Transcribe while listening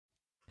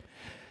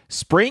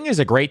Spring is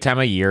a great time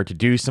of year to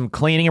do some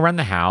cleaning around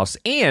the house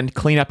and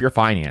clean up your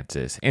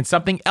finances. And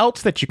something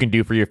else that you can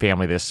do for your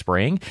family this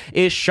spring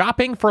is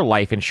shopping for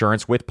life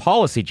insurance with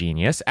Policy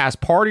Genius as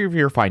part of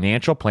your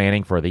financial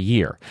planning for the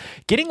year.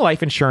 Getting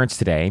life insurance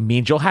today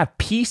means you'll have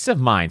peace of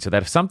mind so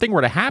that if something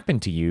were to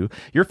happen to you,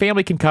 your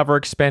family can cover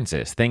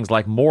expenses, things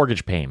like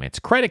mortgage payments,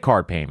 credit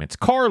card payments,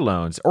 car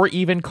loans, or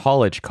even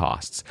college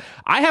costs.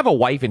 I have a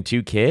wife and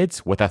 2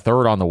 kids, with a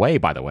third on the way,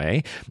 by the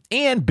way,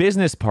 and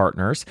business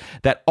partners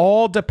that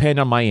all depend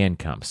on my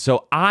income.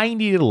 So I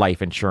needed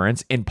life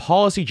insurance, and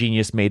Policy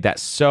Genius made that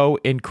so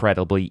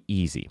incredibly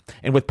easy.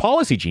 And with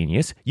Policy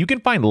Genius, you can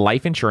find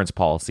life insurance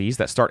policies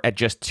that start at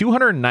just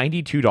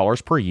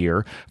 $292 per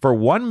year for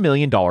 $1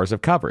 million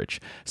of coverage.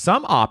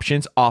 Some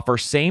options offer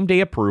same-day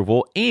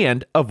approval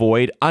and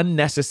avoid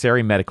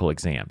unnecessary medical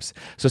exams.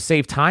 So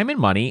save time and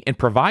money and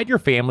provide your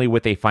family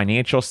with a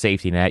financial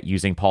safety net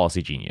using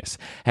Policy Genius.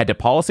 Head to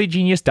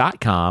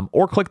policygenius.com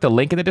or click the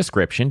link in the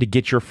description to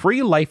get your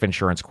free life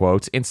insurance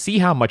quotes and see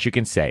how much you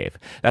can save.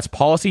 That's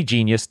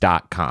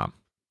policygenius.com.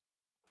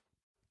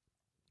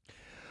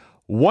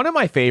 One of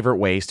my favorite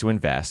ways to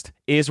invest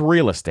is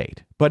real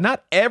estate, but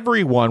not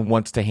everyone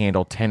wants to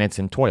handle tenants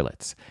and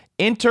toilets.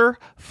 Enter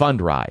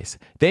Fundrise.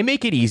 They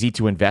make it easy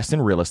to invest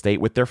in real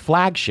estate with their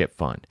flagship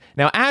fund.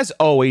 Now, as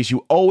always,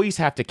 you always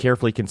have to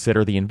carefully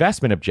consider the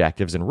investment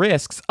objectives and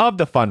risks of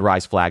the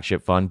Fundrise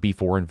flagship fund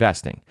before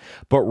investing.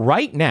 But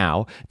right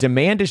now,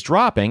 demand is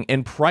dropping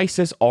and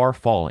prices are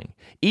falling,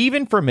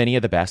 even for many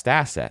of the best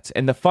assets.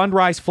 And the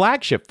Fundrise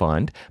flagship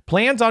fund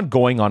plans on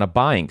going on a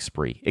buying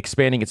spree,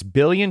 expanding its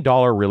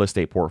billion-dollar real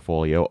estate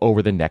portfolio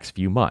over the next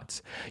few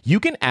months. You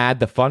can add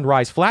the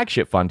Fundrise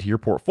flagship fund to your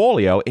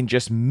portfolio in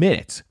just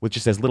minutes, with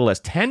just as little as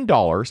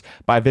 $10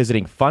 by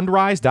visiting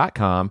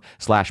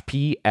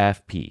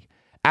fundrise.com/PFP.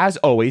 As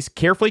always,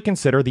 carefully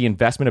consider the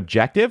investment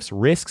objectives,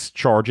 risks,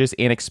 charges,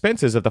 and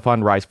expenses of the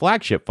Fundrise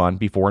flagship fund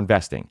before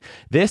investing.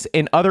 This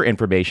and other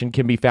information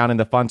can be found in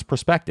the fund's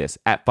prospectus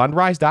at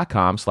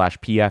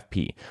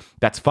fundrise.com/PFP.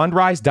 That's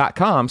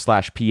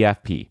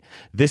fundrise.com/PFP.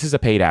 This is a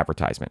paid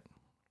advertisement.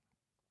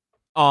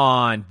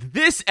 On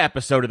this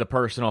episode of the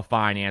Personal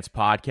Finance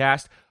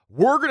Podcast,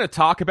 we're going to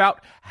talk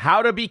about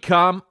how to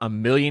become a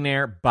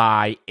millionaire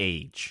by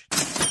age.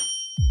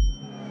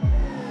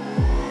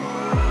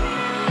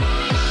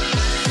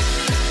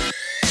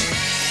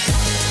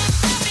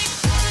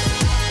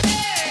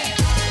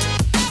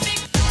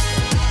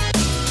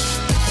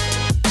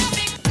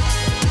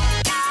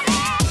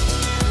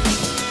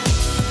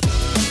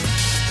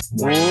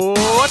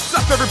 What's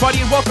up, everybody,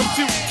 and welcome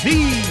to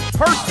the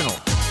Personal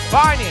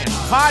Finance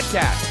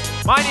Podcast.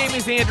 My name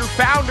is Andrew,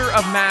 founder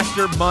of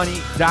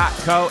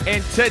MasterMoney.co,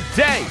 and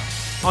today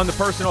on the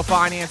Personal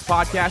Finance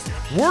Podcast,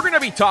 we're going to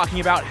be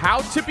talking about how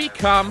to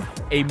become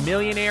a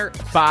millionaire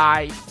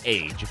by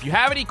age. If you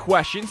have any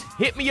questions,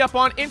 hit me up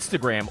on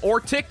Instagram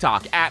or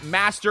TikTok at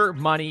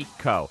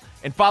MasterMoney.co,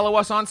 and follow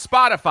us on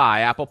Spotify,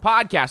 Apple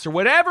Podcasts, or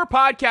whatever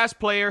podcast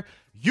player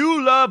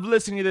you love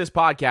listening to this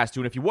podcast to.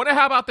 And if you want to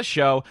help out the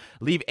show,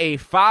 leave a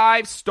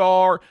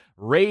 5-star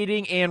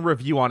rating and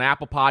review on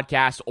Apple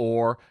Podcasts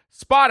or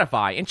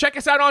Spotify. And check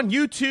us out on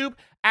YouTube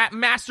at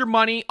Master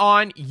Money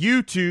on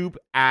YouTube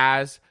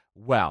as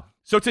well.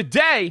 So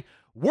today,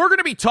 we're going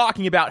to be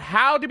talking about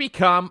how to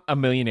become a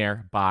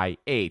millionaire by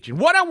age. And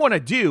what I want to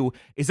do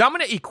is I'm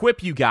going to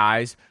equip you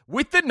guys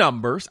with the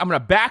numbers. I'm going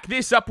to back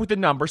this up with the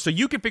numbers so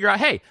you can figure out,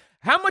 hey,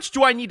 how much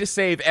do I need to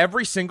save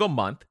every single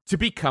month to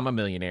become a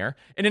millionaire?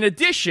 And in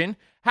addition,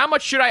 how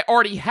much should I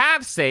already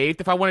have saved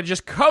if I want to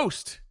just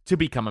coast to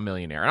become a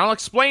millionaire? And I'll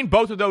explain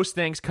both of those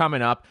things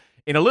coming up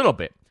in a little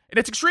bit. And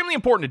it's extremely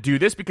important to do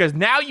this because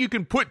now you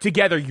can put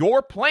together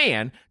your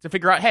plan to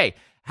figure out, hey,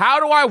 how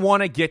do I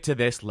want to get to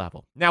this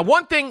level? Now,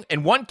 one thing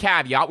and one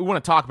caveat we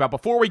want to talk about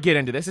before we get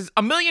into this is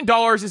 $1 million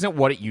isn't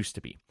what it used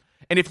to be.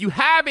 And if you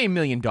have $1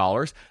 million,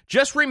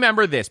 just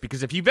remember this,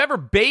 because if you've ever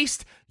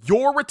based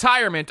your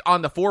retirement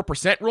on the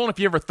 4% rule, and if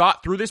you ever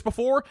thought through this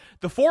before,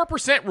 the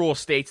 4% rule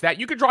states that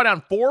you can draw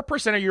down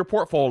 4% of your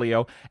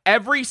portfolio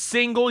every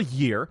single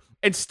year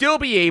and still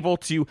be able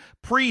to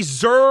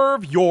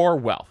preserve your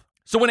wealth.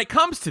 So when it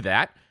comes to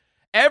that,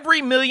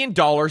 every $1 million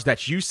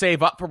that you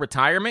save up for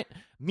retirement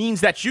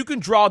means that you can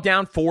draw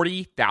down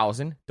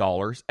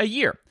 $40,000 a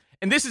year.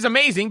 And this is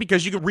amazing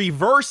because you can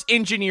reverse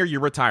engineer your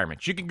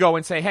retirement. You can go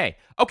and say, hey,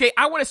 okay,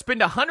 I want to spend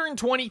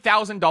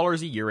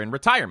 $120,000 a year in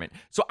retirement.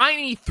 So I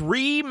need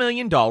 $3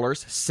 million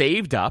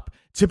saved up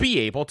to be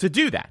able to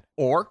do that.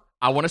 Or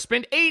I want to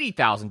spend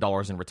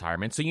 $80,000 in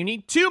retirement, so you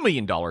need $2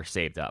 million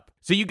saved up.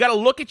 So you got to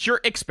look at your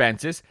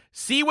expenses,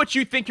 see what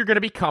you think you're going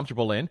to be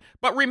comfortable in.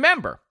 But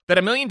remember that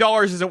 $1 million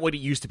isn't what it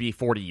used to be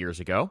 40 years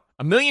ago.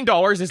 $1 million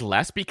is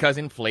less because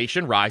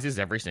inflation rises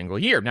every single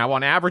year. Now,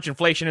 on average,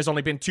 inflation has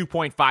only been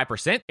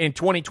 2.5%. In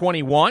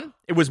 2021,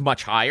 it was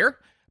much higher.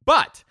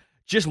 But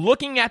just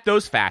looking at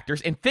those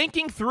factors and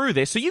thinking through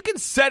this so you can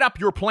set up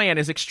your plan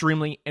is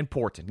extremely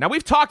important. Now,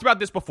 we've talked about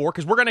this before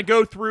because we're going to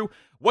go through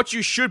what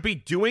you should be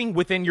doing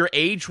within your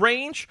age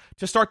range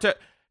to start to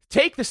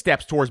take the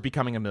steps towards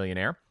becoming a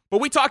millionaire. But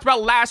we talked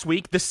about last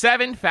week the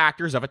 7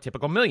 factors of a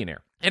typical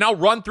millionaire. And I'll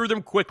run through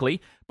them quickly,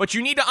 but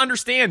you need to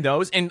understand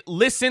those and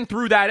listen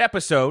through that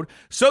episode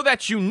so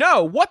that you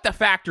know what the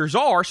factors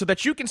are so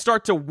that you can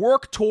start to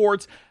work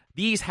towards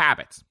these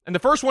habits. And the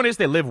first one is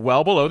they live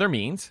well below their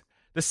means.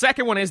 The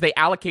second one is they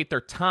allocate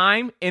their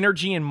time,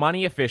 energy, and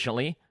money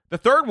efficiently. The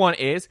third one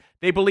is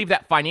they believe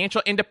that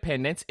financial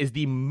independence is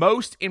the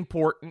most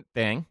important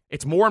thing.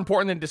 It's more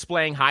important than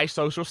displaying high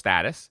social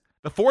status.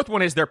 The fourth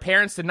one is their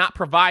parents did not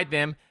provide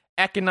them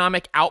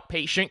economic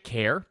outpatient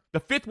care. The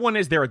fifth one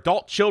is their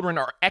adult children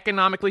are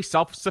economically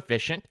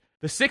self-sufficient.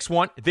 The sixth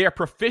one, they are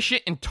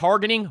proficient in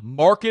targeting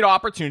market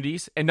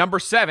opportunities. And number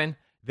 7,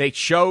 they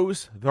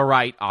chose the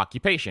right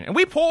occupation. And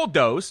we pulled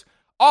those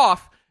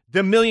off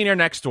The Millionaire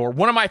Next Door,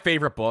 one of my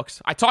favorite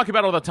books. I talk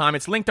about it all the time.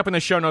 It's linked up in the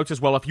show notes as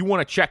well if you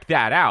want to check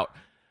that out.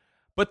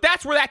 But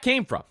that's where that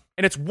came from.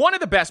 And it's one of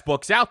the best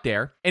books out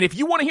there. And if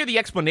you want to hear the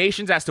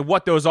explanations as to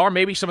what those are,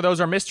 maybe some of those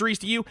are mysteries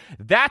to you,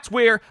 that's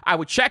where I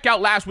would check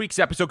out last week's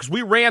episode because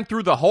we ran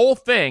through the whole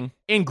thing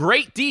in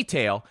great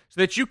detail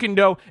so that you can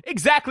know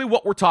exactly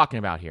what we're talking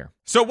about here.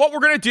 So what we're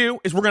going to do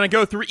is we're going to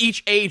go through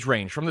each age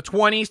range from the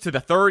 20s to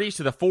the 30s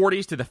to the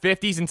 40s to the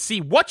 50s and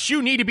see what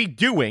you need to be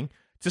doing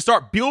to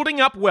start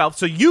building up wealth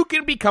so you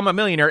can become a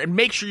millionaire and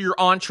make sure you're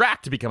on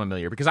track to become a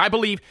millionaire because I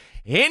believe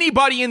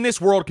anybody in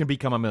this world can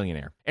become a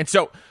millionaire. And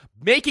so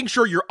making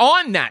sure you're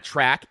on that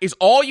track is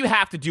all you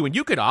have to do. And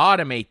you could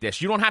automate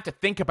this. You don't have to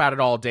think about it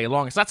all day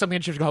long. It's not something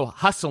that you have to go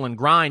hustle and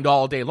grind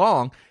all day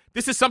long.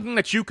 This is something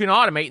that you can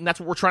automate, and that's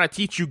what we're trying to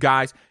teach you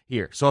guys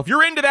here. So if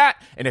you're into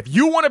that, and if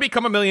you want to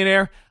become a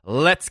millionaire,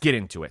 let's get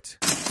into it.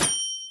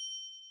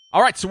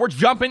 All right, so we're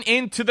jumping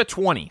into the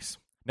 20s.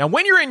 Now,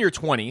 when you're in your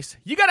 20s,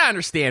 you got to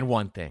understand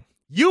one thing.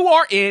 You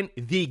are in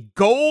the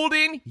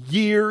golden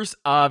years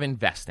of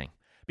investing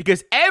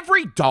because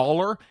every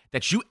dollar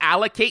that you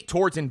allocate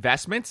towards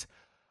investments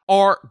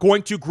are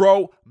going to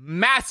grow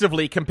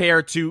massively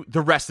compared to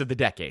the rest of the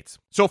decades.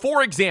 So,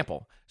 for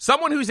example,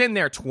 someone who's in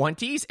their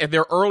 20s, in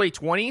their early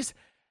 20s,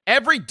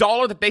 every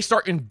dollar that they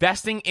start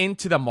investing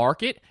into the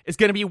market is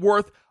going to be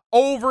worth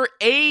over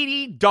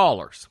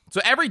 $80. So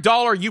every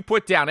dollar you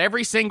put down,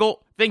 every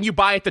single thing you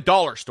buy at the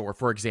dollar store,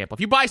 for example, if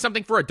you buy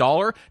something for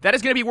 $1, that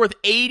is going to be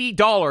worth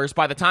 $80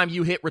 by the time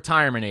you hit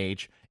retirement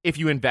age if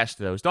you invest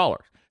those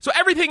dollars. So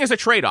everything is a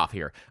trade-off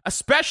here,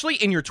 especially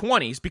in your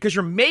 20s because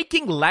you're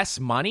making less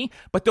money,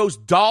 but those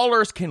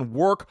dollars can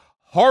work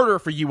harder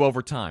for you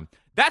over time.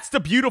 That's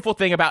the beautiful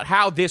thing about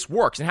how this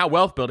works and how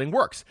wealth building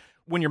works.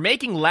 When you're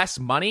making less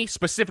money,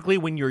 specifically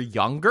when you're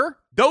younger,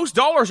 those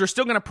dollars are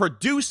still going to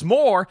produce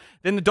more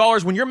than the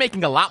dollars when you're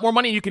making a lot more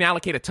money. You can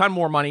allocate a ton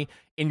more money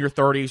in your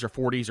 30s or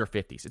 40s or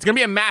 50s. It's going to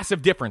be a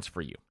massive difference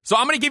for you. So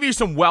I'm going to give you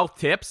some wealth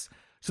tips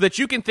so that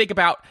you can think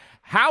about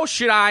how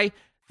should I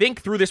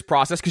think through this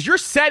process because you're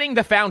setting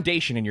the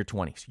foundation in your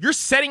 20s. You're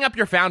setting up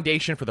your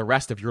foundation for the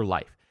rest of your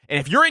life. And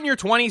if you're in your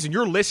 20s and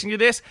you're listening to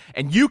this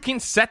and you can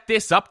set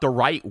this up the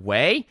right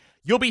way,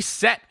 you'll be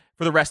set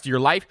for the rest of your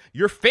life.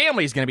 Your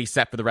family is going to be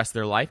set for the rest of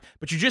their life,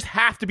 but you just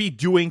have to be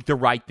doing the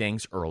right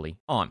things early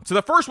on. So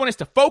the first one is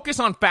to focus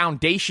on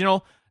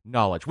foundational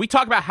knowledge. We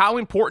talk about how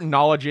important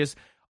knowledge is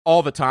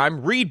all the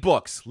time. Read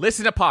books,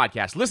 listen to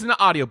podcasts, listen to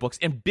audiobooks,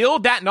 and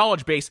build that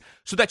knowledge base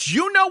so that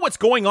you know what's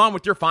going on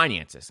with your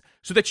finances,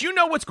 so that you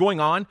know what's going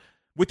on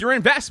with your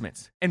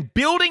investments. And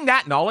building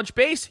that knowledge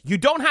base, you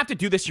don't have to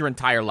do this your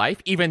entire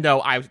life, even though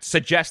I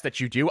suggest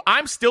that you do.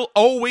 I'm still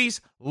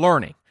always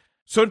learning.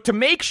 So to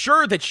make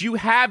sure that you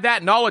have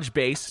that knowledge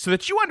base so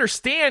that you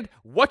understand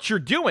what you're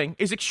doing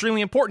is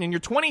extremely important. And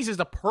your 20s is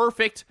the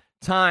perfect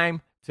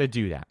time to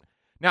do that.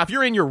 Now, if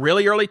you're in your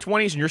really early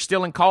 20s and you're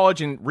still in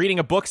college and reading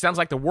a book sounds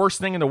like the worst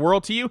thing in the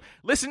world to you,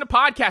 listen to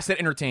podcasts that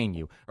entertain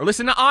you or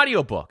listen to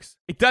audiobooks.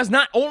 It does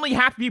not only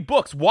have to be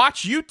books.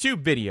 Watch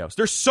YouTube videos.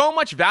 There's so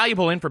much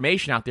valuable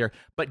information out there,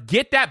 but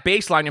get that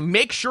baseline and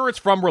make sure it's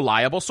from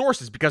reliable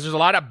sources because there's a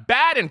lot of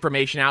bad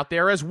information out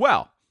there as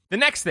well. The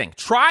next thing,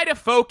 try to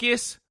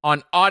focus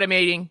on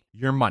automating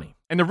your money.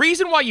 And the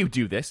reason why you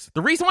do this,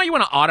 the reason why you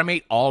want to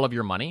automate all of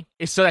your money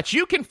is so that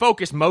you can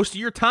focus most of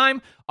your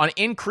time on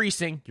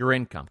increasing your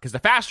income. Because the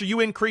faster you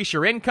increase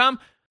your income,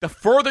 the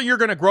further you're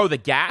going to grow the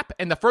gap.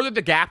 And the further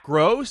the gap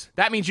grows,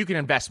 that means you can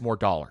invest more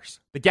dollars.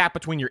 The gap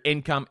between your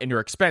income and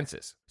your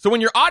expenses. So when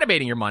you're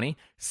automating your money,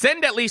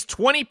 send at least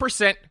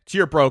 20% to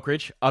your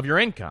brokerage of your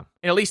income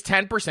and at least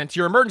 10% to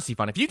your emergency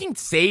fund. If you can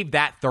save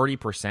that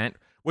 30%,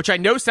 which I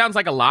know sounds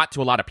like a lot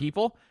to a lot of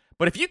people,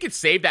 but if you could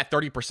save that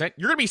 30%,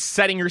 you're going to be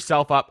setting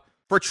yourself up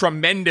for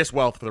tremendous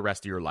wealth for the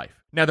rest of your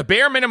life. Now, the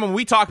bare minimum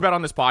we talk about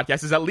on this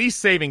podcast is at least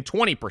saving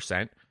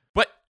 20%,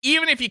 but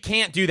even if you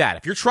can't do that,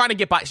 if you're trying to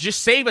get by,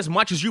 just save as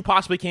much as you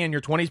possibly can in your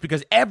 20s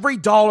because every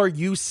dollar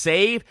you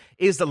save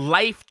is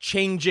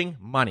life-changing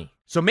money.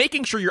 So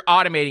making sure you're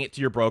automating it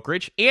to your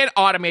brokerage and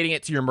automating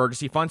it to your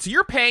emergency fund. So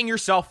you're paying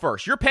yourself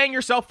first. You're paying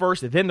yourself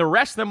first, then the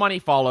rest of the money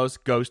follows,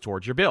 goes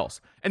towards your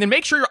bills. And then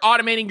make sure you're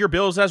automating your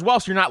bills as well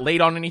so you're not late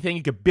on anything.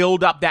 You can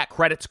build up that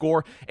credit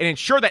score and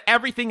ensure that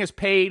everything is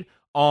paid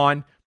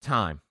on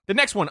time. The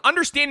next one,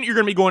 understand that you're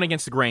going to be going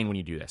against the grain when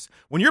you do this.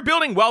 When you're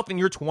building wealth in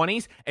your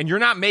 20s and you're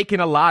not making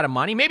a lot of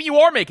money, maybe you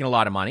are making a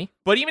lot of money,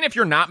 but even if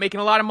you're not making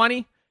a lot of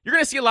money, you're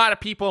going to see a lot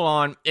of people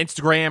on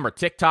Instagram or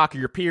TikTok or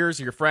your peers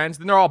or your friends,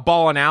 and they're all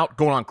balling out,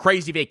 going on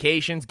crazy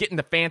vacations, getting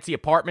the fancy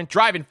apartment,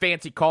 driving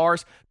fancy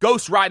cars,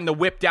 ghost riding the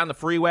whip down the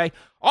freeway.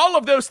 All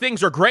of those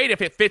things are great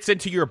if it fits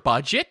into your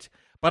budget,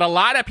 but a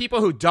lot of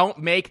people who don't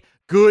make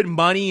good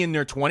money in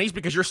their 20s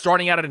because you're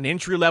starting out at an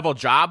entry-level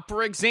job,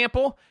 for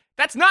example,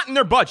 that's not in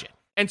their budget.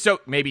 And so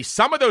maybe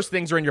some of those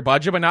things are in your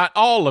budget, but not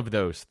all of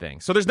those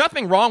things. So there's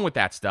nothing wrong with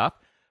that stuff.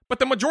 But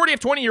the majority of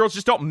 20-year-olds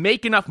just don't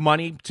make enough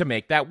money to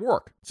make that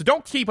work. So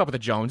don't keep up with the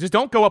Joneses.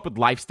 Don't go up with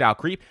lifestyle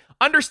creep.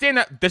 Understand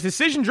that the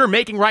decisions you're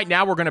making right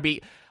now are going to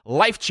be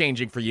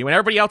life-changing for you, and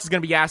everybody else is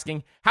going to be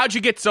asking, how'd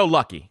you get so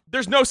lucky?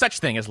 There's no such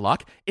thing as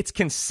luck. It's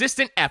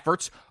consistent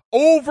efforts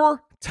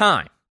over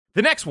time.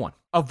 The next one,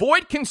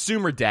 avoid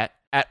consumer debt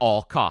at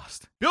all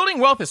cost. Building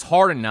wealth is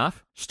hard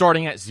enough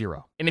starting at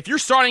zero. And if you're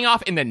starting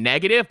off in the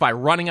negative by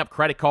running up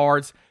credit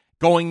cards,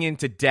 going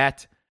into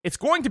debt, it's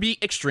going to be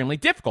extremely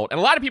difficult. And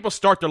a lot of people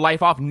start their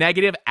life off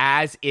negative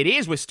as it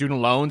is with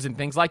student loans and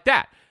things like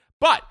that.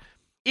 But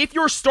if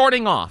you're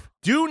starting off,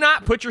 do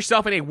not put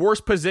yourself in a worse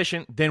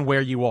position than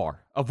where you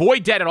are.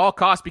 Avoid debt at all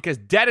costs because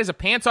debt is a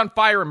pants on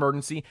fire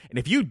emergency. And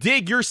if you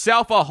dig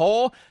yourself a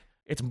hole,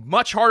 it's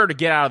much harder to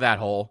get out of that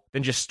hole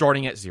than just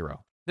starting at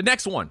zero. The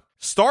next one,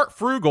 start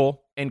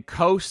frugal and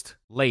coast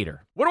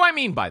later. What do I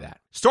mean by that?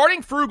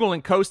 Starting frugal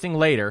and coasting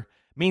later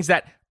means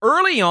that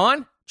early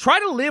on, try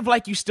to live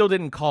like you still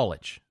did in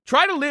college.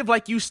 Try to live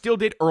like you still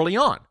did early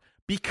on.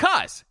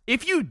 Because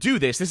if you do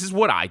this, this is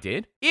what I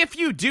did. If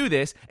you do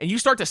this and you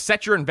start to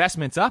set your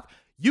investments up,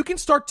 you can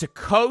start to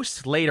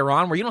coast later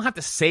on where you don't have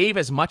to save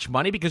as much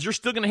money because you're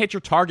still going to hit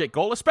your target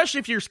goal, especially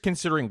if you're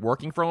considering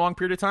working for a long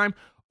period of time.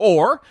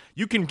 Or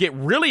you can get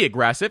really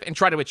aggressive and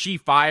try to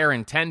achieve FIRE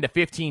in 10 to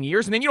 15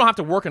 years, and then you don't have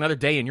to work another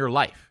day in your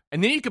life.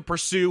 And then you can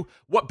pursue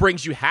what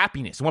brings you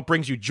happiness and what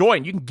brings you joy,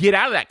 and you can get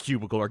out of that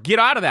cubicle or get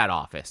out of that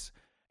office.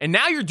 And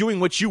now you're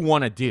doing what you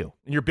want to do,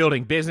 and you're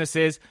building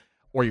businesses,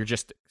 or you're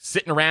just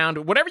sitting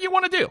around, whatever you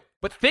want to do.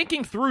 But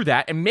thinking through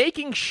that and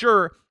making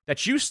sure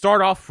that you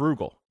start off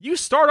frugal. You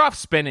start off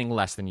spending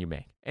less than you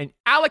make and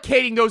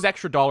allocating those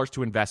extra dollars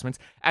to investments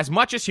as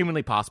much as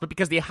humanly possible,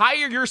 because the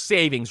higher your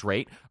savings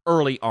rate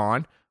early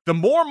on, the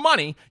more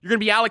money you're going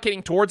to be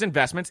allocating towards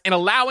investments and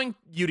allowing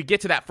you to get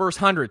to that first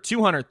 100,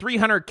 200,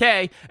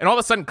 300K, and all of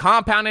a sudden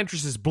compound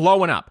interest is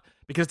blowing up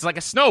because it's like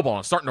a snowball.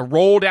 It's starting to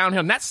roll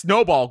downhill, and that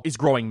snowball is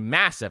growing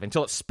massive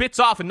until it spits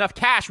off enough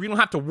cash where you don't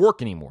have to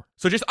work anymore.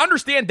 So just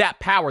understand that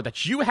power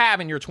that you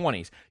have in your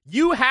 20s.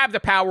 You have the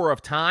power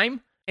of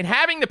time, and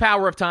having the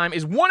power of time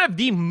is one of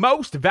the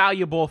most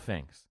valuable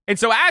things. And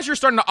so as you're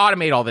starting to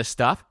automate all this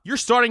stuff, you're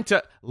starting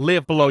to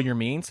live below your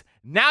means.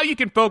 Now you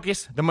can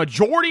focus the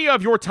majority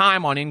of your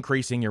time on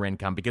increasing your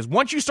income, because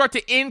once you start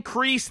to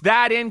increase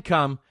that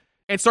income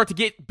and start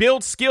to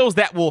build skills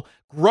that will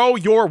grow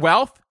your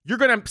wealth, you're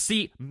going to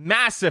see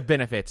massive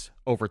benefits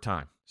over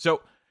time.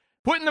 So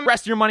putting the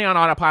rest of your money on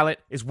autopilot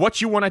is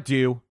what you want to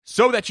do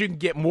so that you can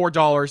get more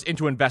dollars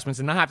into investments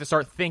and not have to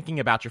start thinking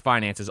about your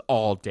finances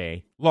all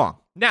day long.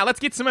 Now let's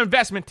get some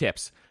investment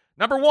tips.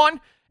 Number one,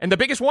 and the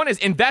biggest one, is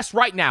invest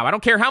right now. I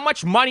don't care how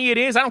much money it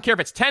is. I don't care if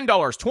it's $10,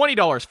 $20,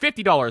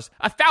 $50,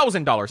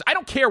 $1,000. I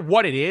don't care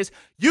what it is.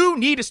 You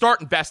need to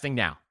start investing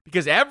now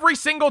because every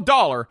single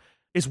dollar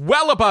is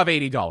well above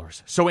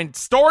 $80. So in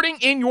starting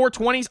in your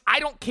 20s, I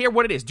don't care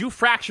what it is. Do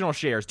fractional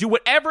shares. Do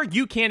whatever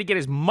you can to get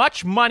as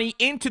much money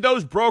into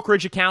those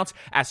brokerage accounts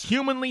as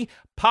humanly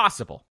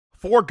possible.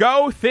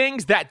 Forgo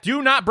things that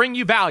do not bring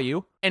you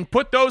value and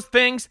put those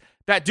things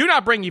that do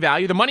not bring you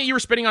value, the money you were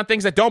spending on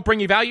things that don't bring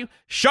you value,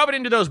 shove it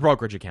into those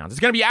brokerage accounts. It's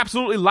going to be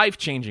absolutely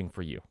life-changing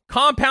for you.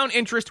 Compound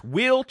interest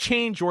will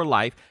change your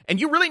life, and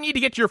you really need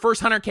to get to your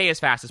first 100K as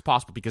fast as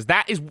possible because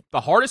that is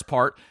the hardest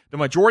part. The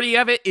majority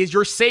of it is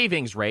your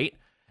savings rate,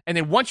 and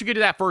then once you get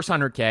to that first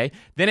 100K,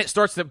 then it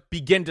starts to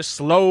begin to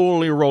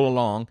slowly roll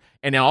along,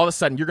 and then all of a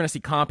sudden, you're going to see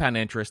compound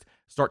interest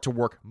start to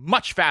work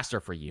much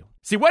faster for you.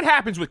 See, what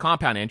happens with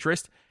compound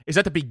interest is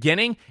at the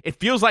beginning, it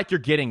feels like you're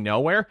getting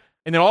nowhere,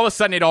 and then all of a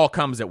sudden, it all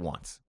comes at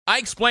once. I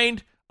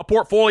explained a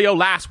portfolio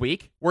last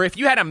week where if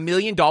you had $1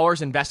 million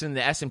invested in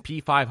the S&P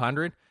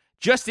 500,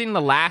 just in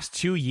the last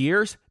 2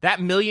 years, that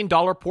 $1 million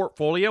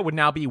portfolio would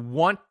now be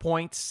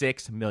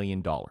 $1.6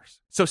 million.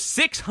 So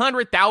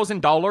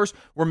 $600,000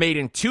 were made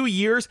in 2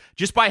 years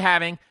just by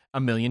having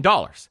 $1 million.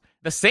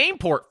 The same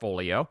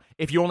portfolio,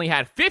 if you only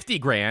had 50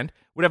 grand,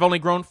 would have only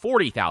grown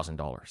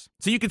 $40,000.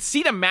 So you can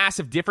see the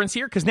massive difference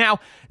here because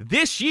now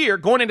this year,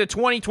 going into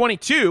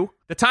 2022,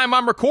 the time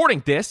I'm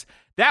recording this,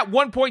 that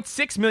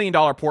 $1.6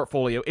 million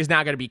portfolio is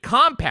now going to be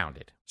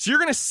compounded. So you're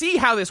going to see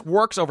how this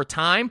works over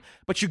time,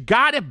 but you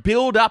got to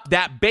build up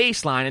that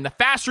baseline, and the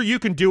faster you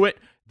can do it,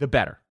 the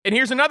better. And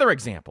here's another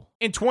example.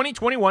 In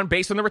 2021,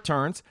 based on the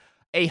returns,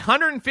 a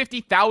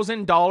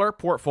 $150,000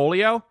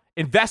 portfolio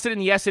invested in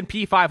the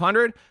S&P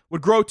 500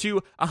 would grow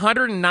to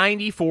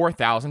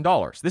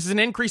 $194,000. This is an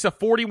increase of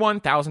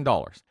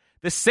 $41,000.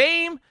 The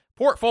same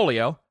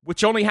portfolio,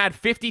 which only had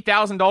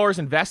 $50,000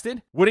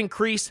 invested, would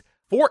increase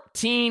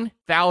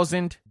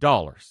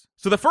 $14,000.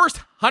 So the first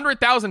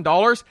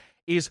 $100,000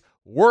 is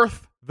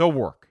worth the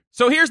work.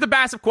 So here's the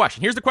massive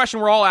question. Here's the question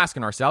we're all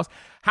asking ourselves.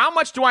 How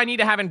much do I need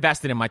to have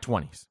invested in my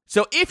 20s?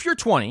 So if you're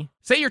 20,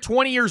 say you're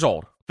 20 years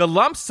old, the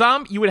lump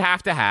sum you would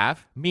have to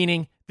have,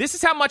 meaning this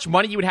is how much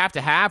money you would have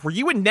to have where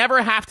you would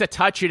never have to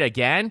touch it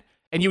again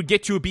and you would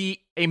get to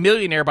be a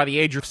millionaire by the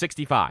age of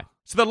 65.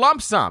 So the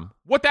lump sum,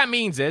 what that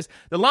means is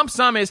the lump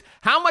sum is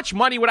how much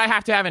money would I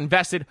have to have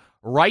invested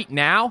right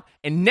now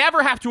and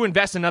never have to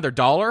invest another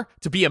dollar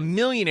to be a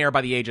millionaire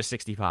by the age of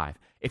 65.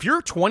 If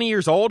you're 20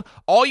 years old,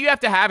 all you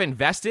have to have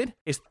invested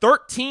is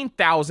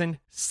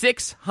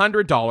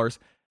 $13,600.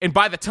 And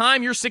by the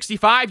time you're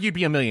 65, you'd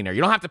be a millionaire.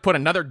 You don't have to put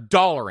another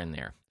dollar in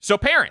there. So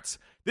parents,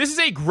 this is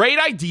a great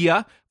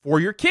idea for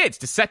your kids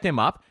to set them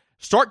up.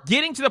 Start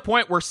getting to the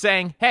point where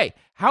saying, hey,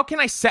 how can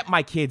I set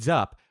my kids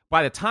up?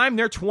 By the time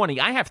they're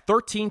 20, I have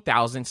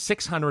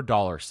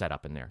 $13,600 set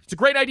up in there. It's a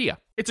great idea.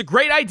 It's a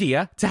great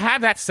idea to have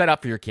that set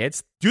up for your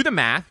kids. Do the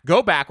math,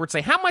 go backwards,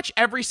 say how much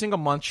every single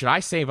month should I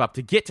save up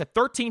to get to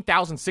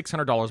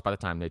 $13,600 by the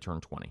time they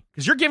turn 20?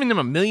 Because you're giving them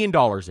 $1 million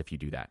if you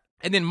do that.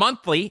 And then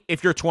monthly,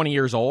 if you're 20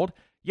 years old,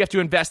 you have to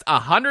invest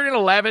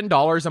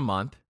 $111 a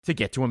month to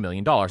get to $1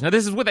 million. Now,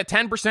 this is with a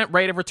 10%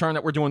 rate of return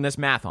that we're doing this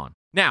math on.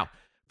 Now,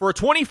 for a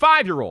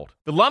 25-year-old,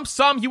 the lump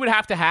sum you would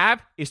have to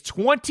have is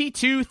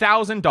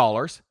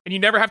 $22,000, and you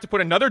never have to put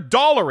another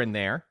dollar in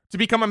there to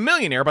become a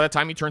millionaire by the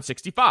time you turn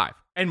 65.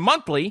 And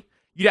monthly,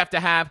 you'd have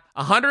to have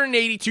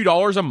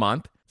 $182 a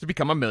month to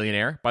become a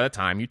millionaire by the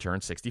time you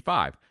turn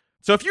 65.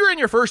 So if you're in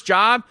your first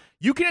job,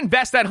 you can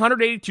invest that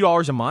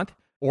 $182 a month,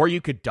 or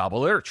you could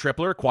double it or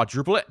triple it or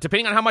quadruple it,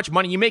 depending on how much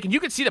money you make. And you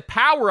can see the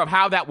power of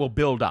how that will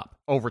build up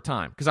over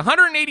time. Because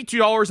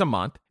 $182 a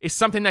month is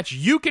something that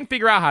you can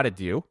figure out how to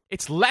do.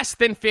 It's less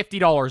than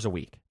 $50 a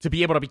week to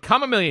be able to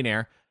become a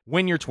millionaire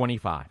when you're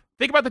 25.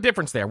 Think about the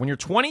difference there. When you're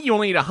 20, you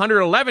only need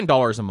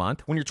 $111 a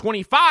month. When you're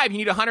 25, you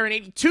need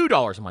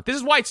 $182 a month. This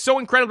is why it's so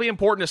incredibly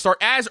important to start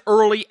as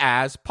early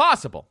as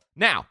possible.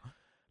 Now,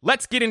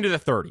 let's get into the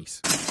 30s.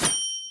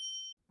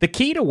 The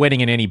key to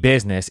winning in any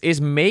business is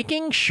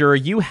making sure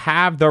you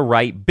have the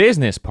right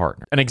business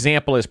partner. An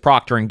example is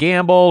Procter &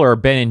 Gamble or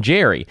Ben &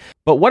 Jerry.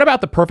 But what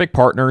about the perfect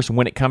partners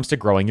when it comes to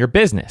growing your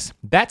business?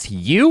 That's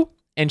you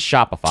and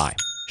Shopify.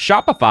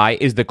 Shopify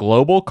is the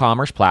global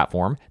commerce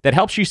platform that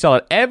helps you sell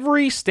at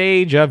every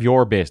stage of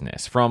your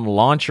business, from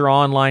launch your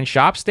online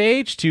shop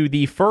stage to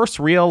the first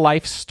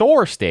real-life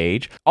store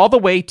stage, all the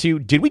way to,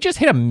 did we just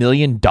hit $1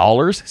 million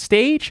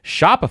stage?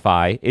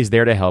 Shopify is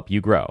there to help you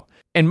grow.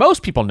 And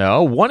most people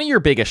know one of your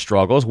biggest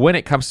struggles when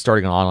it comes to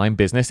starting an online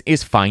business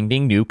is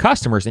finding new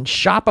customers, and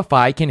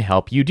Shopify can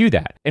help you do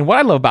that. And what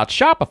I love about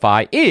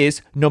Shopify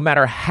is no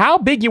matter how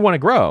big you want to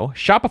grow,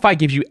 Shopify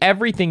gives you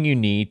everything you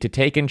need to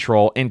take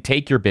control and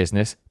take your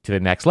business to the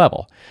next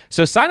level.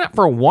 So sign up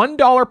for a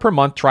 $1 per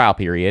month trial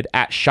period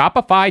at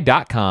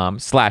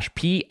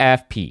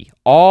shopify.com/PFP,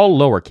 all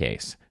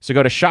lowercase. So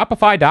go to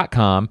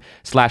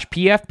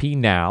shopify.com/PFP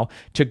now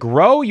to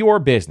grow your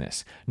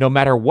business, no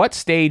matter what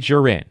stage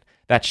you're in.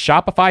 That's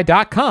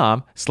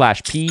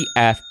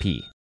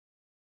shopify.com/PFP.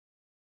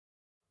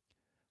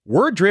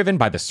 We're driven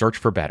by the search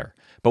for better.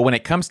 But when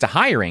it comes to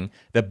hiring,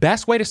 the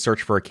best way to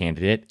search for a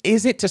candidate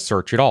isn't to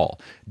search at all.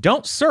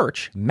 Don't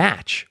search,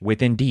 match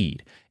with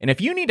Indeed. And if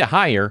you need to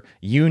hire,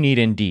 you need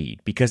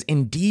Indeed, because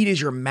Indeed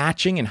is your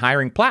matching and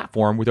hiring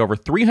platform with over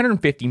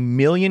 350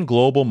 million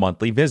global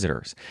monthly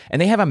visitors. And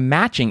they have a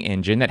matching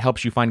engine that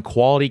helps you find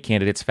quality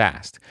candidates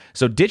fast.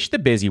 So ditch the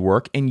busy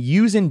work and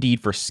use Indeed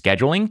for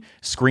scheduling,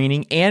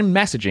 screening, and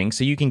messaging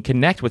so you can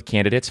connect with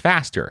candidates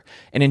faster.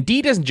 And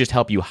Indeed doesn't just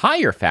help you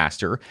hire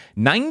faster.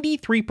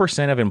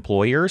 93% of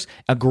employers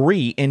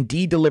agree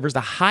Indeed delivers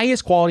the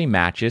highest quality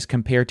matches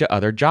compared to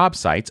other job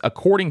sites,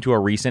 according to a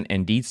recent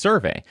Indeed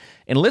survey.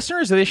 And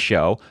listeners of this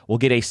show will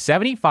get a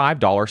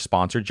 $75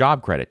 sponsored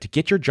job credit to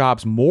get your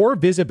jobs more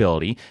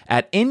visibility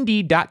at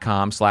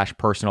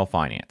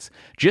Indeed.com/personalfinance.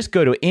 Just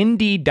go to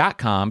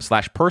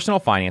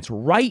Indeed.com/personalfinance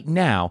right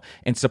now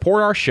and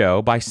support our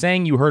show by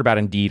saying you heard about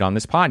Indeed on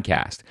this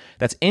podcast.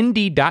 That's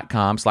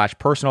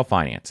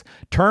Indeed.com/personalfinance.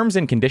 Terms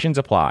and conditions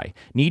apply.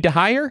 Need to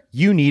hire?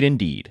 You need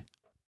Indeed.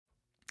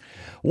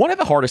 One of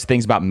the hardest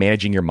things about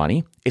managing your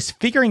money is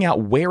figuring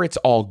out where it's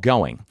all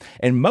going.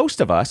 And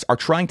most of us are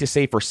trying to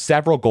save for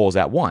several goals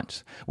at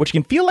once, which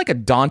can feel like a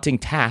daunting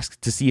task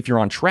to see if you're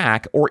on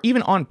track or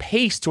even on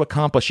pace to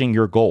accomplishing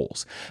your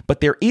goals. But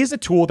there is a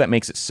tool that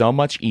makes it so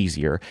much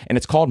easier, and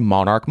it's called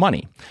Monarch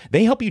Money.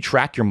 They help you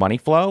track your money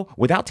flow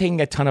without taking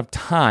a ton of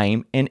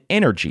time and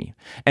energy.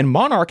 And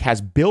Monarch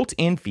has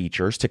built-in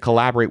features to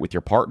collaborate with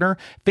your partner,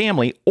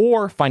 family,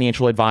 or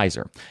financial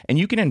advisor. And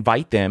you can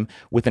invite them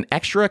with an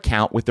extra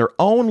account with their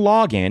own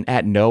login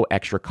at no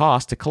extra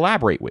cost to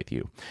collaborate with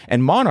you.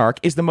 And Monarch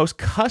is the most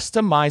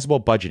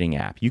customizable budgeting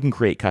app. You can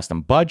create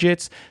custom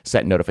budgets,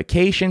 set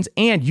notifications,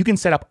 and you can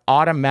set up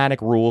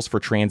automatic rules for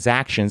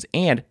transactions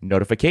and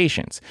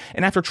notifications.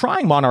 And after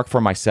trying Monarch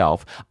for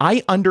myself,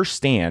 I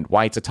understand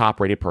why it's a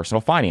top-rated personal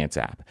finance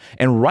app.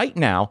 And right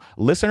now,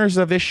 listeners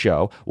of this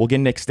show will get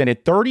an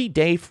extended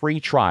 30-day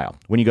free trial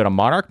when you go to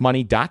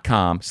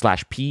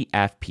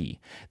monarchmoney.com/PFP.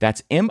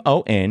 That's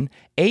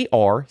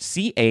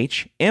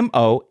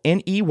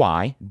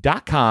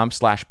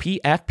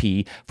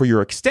MONARCHMONEY.com/PFP for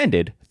your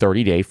extended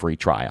 30-day free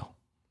trial.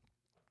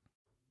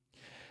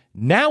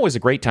 Now is a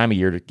great time of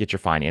year to get your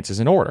finances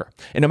in order.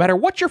 And no matter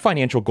what your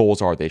financial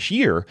goals are this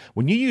year,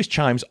 when you use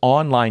Chime's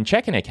online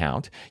checking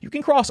account, you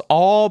can cross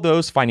all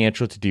those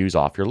financial to-dos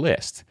off your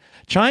list.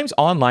 Chime's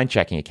online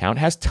checking account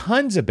has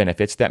tons of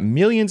benefits that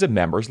millions of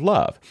members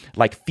love,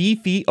 like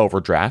fee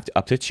overdraft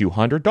up to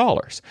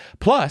 $200.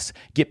 Plus,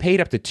 get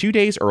paid up to 2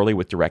 days early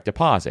with direct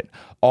deposit,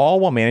 all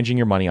while managing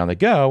your money on the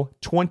go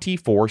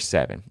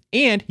 24/7.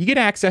 And you get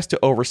access to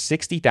over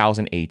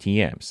 60,000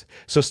 ATMs.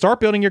 So start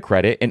building your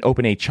credit and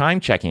open a Chime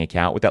checking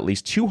account with at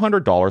least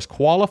 $200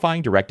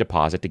 qualifying direct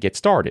deposit to get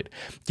started.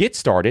 Get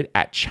started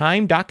at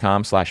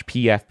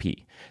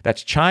chime.com/PFP.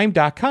 That's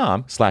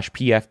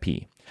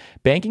chime.com/PFP.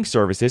 Banking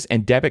services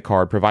and debit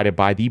card provided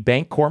by the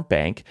Bancorp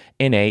Bank,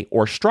 N.A.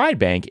 or Stride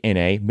Bank,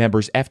 N.A.,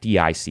 members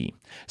FDIC.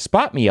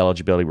 Spot Me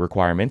eligibility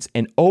requirements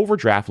and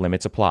overdraft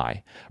limits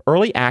apply.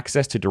 Early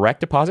access to direct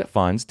deposit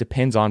funds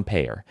depends on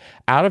payer.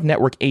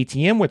 Out-of-network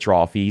ATM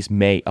withdrawal fees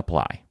may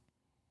apply.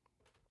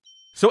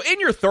 So in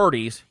your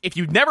 30s, if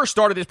you've never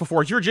started this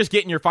before, you're just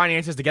getting your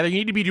finances together, you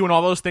need to be doing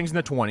all those things in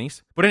the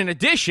 20s. But in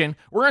addition,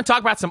 we're going to talk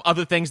about some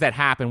other things that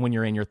happen when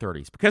you're in your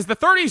 30s. Because the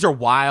 30s are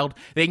wild.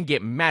 They can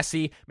get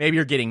messy. Maybe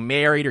you're getting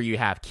married or you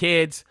have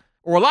kids.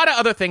 Or a lot of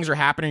other things are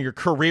happening. Your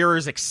career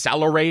is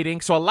accelerating.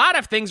 So a lot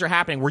of things are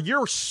happening where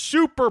you're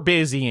super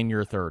busy in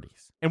your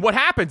 30s. And what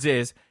happens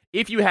is,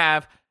 if you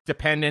have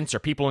dependents or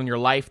people in your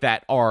life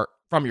that are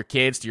from your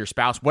kids to your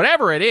spouse,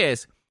 whatever it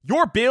is,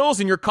 your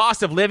bills and your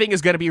cost of living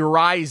is going to be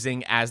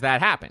rising as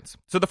that happens.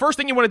 So the first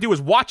thing you want to do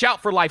is watch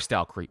out for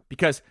lifestyle creep,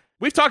 because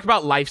we've talked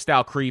about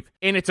lifestyle creep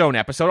in its own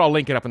episode. I'll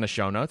link it up in the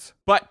show notes.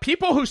 But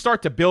people who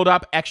start to build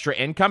up extra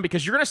income,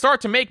 because you're going to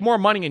start to make more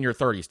money in your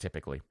 30s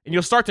typically, and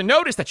you'll start to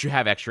notice that you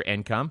have extra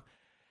income.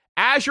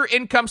 As your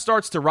income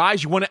starts to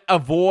rise, you want to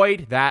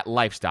avoid that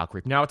lifestyle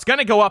creep. Now, it's going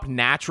to go up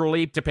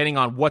naturally depending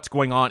on what's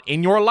going on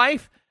in your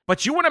life,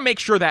 but you want to make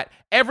sure that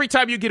every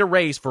time you get a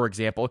raise, for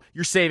example,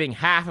 you're saving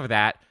half of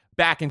that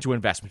back into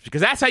investments,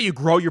 because that's how you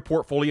grow your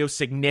portfolio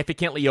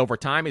significantly over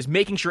time, is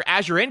making sure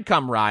as your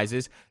income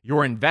rises,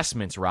 your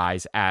investments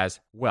rise as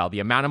well. The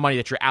amount of money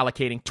that you're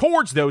allocating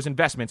towards those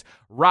investments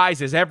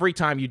rises every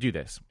time you do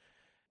this.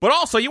 But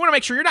also, you want to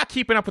make sure you're not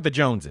keeping up with the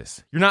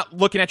Joneses. You're not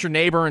looking at your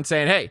neighbor and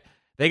saying, hey,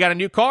 they got a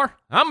new car,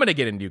 I'm going to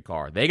get a new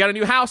car. They got a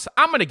new house,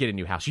 I'm going to get a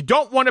new house. You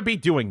don't want to be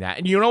doing that.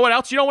 And you know what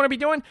else you don't want to be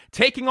doing?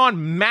 Taking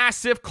on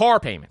massive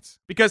car payments.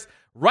 Because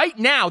right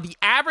now, the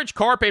average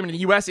car payment in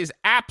the U.S. is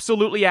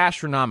absolutely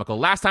astronomical.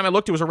 Last time I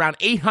looked, it was around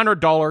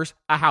 $800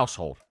 a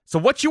household. So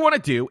what you want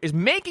to do is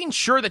making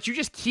sure that you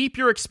just keep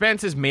your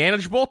expenses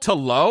manageable to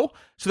low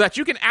so that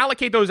you can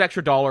allocate those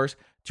extra dollars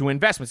to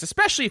investments,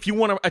 especially if you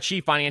want to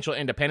achieve financial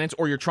independence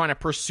or you're trying to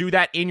pursue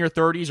that in your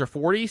 30s or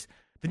 40s.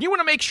 Then you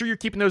want to make sure you're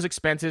keeping those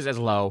expenses as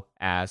low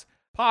as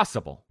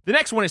possible. The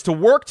next one is to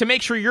work to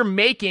make sure you're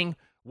making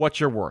what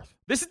you're worth.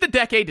 This is the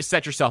decade to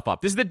set yourself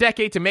up. This is the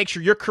decade to make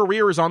sure your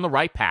career is on the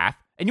right path,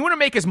 and you want to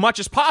make as much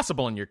as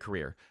possible in your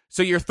career.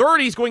 So your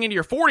 30s going into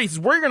your 40s is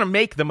where you're going to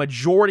make the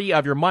majority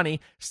of your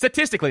money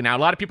statistically. Now, a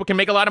lot of people can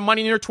make a lot of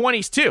money in their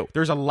 20s too.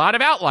 There's a lot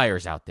of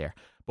outliers out there.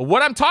 But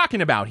what I'm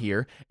talking about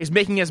here is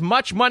making as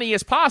much money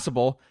as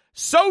possible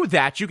so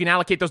that you can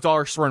allocate those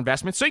dollars for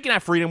investments, so you can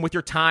have freedom with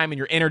your time and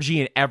your energy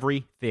and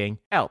everything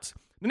else.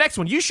 The next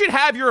one, you should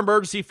have your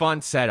emergency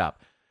fund set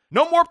up.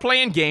 No more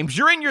playing games.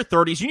 You're in your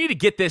 30s. You need to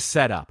get this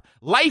set up.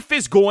 Life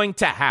is going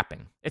to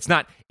happen. It's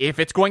not if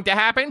it's going to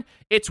happen.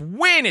 It's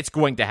when it's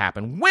going to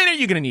happen. When are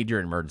you going to need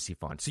your emergency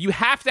fund? So you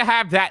have to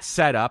have that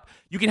set up.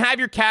 You can have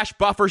your cash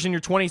buffers in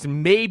your 20s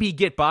and maybe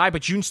get by,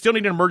 but you still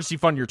need an emergency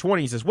fund in your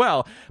 20s as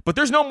well. But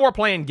there's no more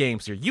playing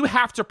games here. You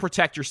have to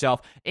protect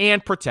yourself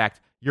and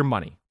protect your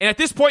money. And at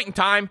this point in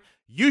time,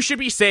 you should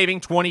be saving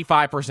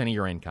 25% of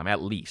your income,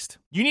 at least.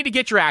 You need to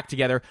get your act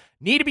together.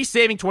 Need to be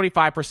saving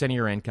 25% of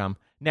your income.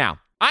 Now,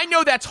 I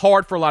know that's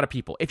hard for a lot of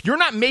people. If you're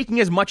not making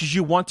as much as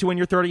you want to when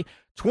you're 30,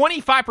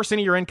 25% of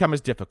your income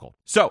is difficult.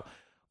 So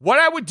what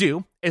I would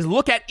do is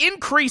look at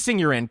increasing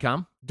your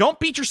income. Don't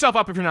beat yourself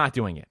up if you're not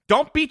doing it.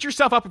 Don't beat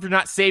yourself up if you're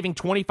not saving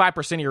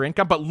 25% of your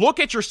income, but look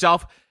at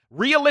yourself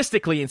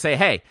realistically and say,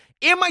 hey,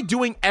 am I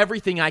doing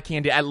everything I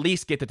can to at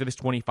least get to this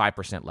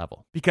 25%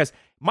 level? Because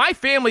my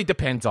family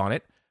depends on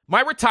it.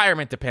 My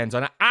retirement depends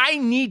on it. I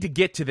need to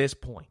get to this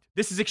point.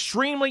 This is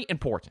extremely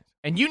important.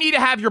 And you need to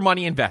have your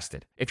money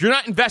invested. If you're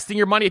not investing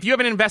your money, if you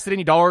haven't invested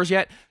any dollars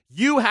yet,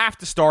 you have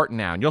to start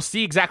now. And you'll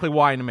see exactly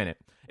why in a minute.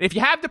 And if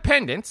you have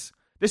dependents,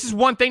 this is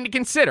one thing to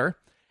consider,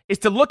 is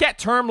to look at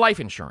term life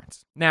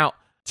insurance. Now,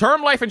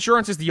 Term life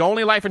insurance is the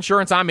only life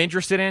insurance I'm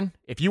interested in.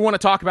 If you want to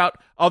talk about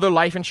other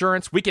life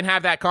insurance, we can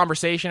have that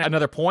conversation at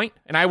another point,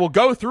 and I will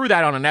go through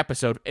that on an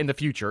episode in the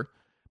future.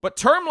 But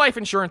term life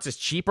insurance is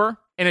cheaper,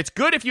 and it's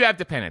good if you have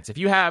dependents. If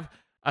you have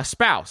a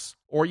spouse,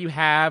 or you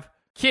have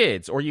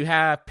kids, or you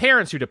have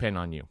parents who depend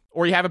on you,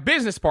 or you have a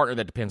business partner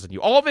that depends on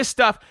you. All this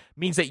stuff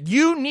means that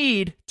you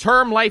need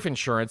term life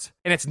insurance,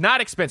 and it's not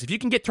expensive. You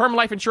can get term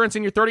life insurance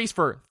in your 30s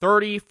for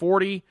 $30,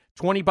 $40,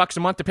 $20 a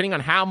month, depending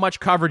on how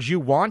much coverage you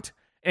want.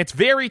 And it's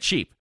very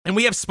cheap. And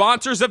we have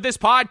sponsors of this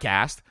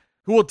podcast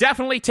who will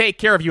definitely take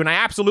care of you, and I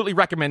absolutely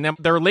recommend them.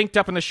 They're linked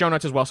up in the show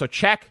notes as well, so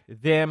check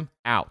them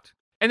out.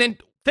 And then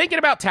thinking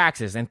about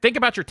taxes, and think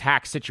about your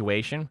tax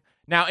situation.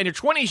 Now, in your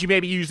 20s, you may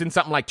be using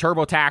something like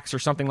TurboTax or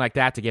something like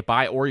that to get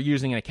by, or you're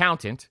using an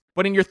accountant.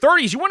 But in your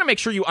 30s, you want to make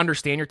sure you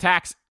understand your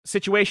tax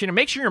situation and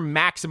make sure you're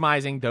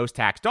maximizing those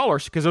tax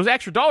dollars, because those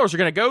extra dollars are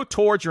going to go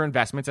towards your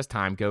investments as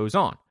time goes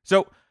on.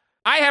 So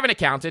I have an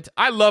accountant.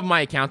 I love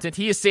my accountant.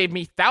 He has saved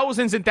me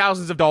thousands and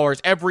thousands of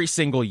dollars every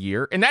single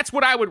year. And that's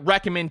what I would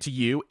recommend to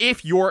you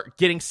if you're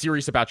getting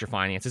serious about your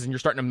finances and you're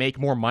starting to make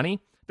more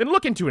money. Then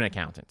look into an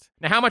accountant.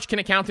 Now, how much can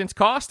accountants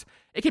cost?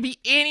 It can be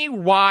any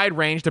wide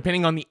range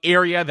depending on the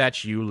area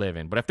that you live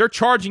in. But if they're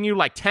charging you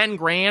like 10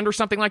 grand or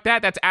something like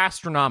that, that's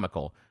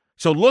astronomical.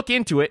 So look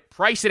into it,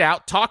 price it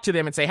out, talk to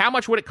them and say, how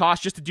much would it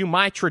cost just to do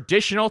my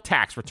traditional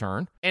tax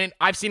return? And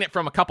I've seen it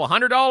from a couple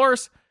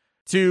 $100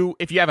 to,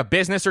 if you have a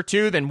business or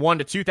two, then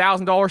 $1,000 to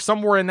 $2,000,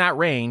 somewhere in that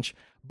range.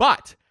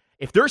 But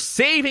if they're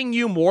saving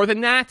you more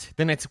than that,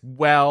 then it's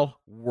well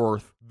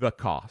worth the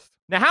cost.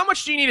 Now, how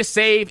much do you need to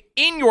save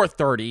in your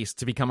 30s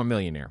to become a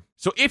millionaire?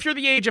 So if you're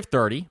the age of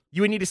 30,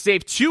 you would need to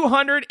save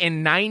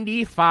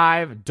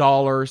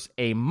 $295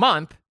 a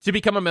month to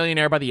become a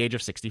millionaire by the age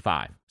of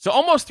 65. So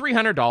almost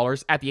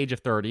 $300 at the age of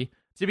 30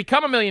 to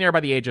become a millionaire by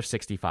the age of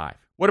 65.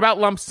 What about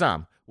lump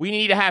sum? We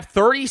need to have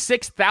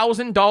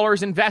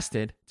 $36,000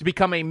 invested to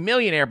become a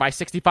millionaire by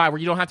 65,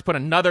 where you don't have to put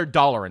another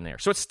dollar in there.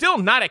 So it's still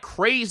not a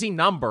crazy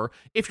number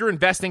if you're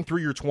investing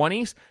through your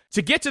 20s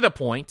to get to the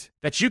point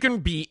that you can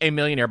be a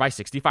millionaire by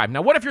 65.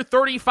 Now, what if you're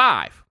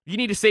 35? You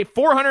need to save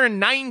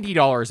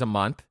 $490 a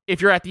month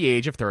if you're at the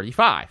age of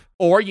 35.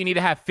 Or you need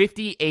to have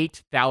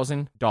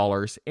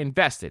 $58,000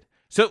 invested.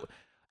 So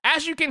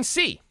as you can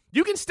see,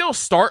 you can still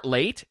start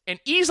late and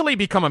easily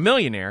become a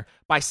millionaire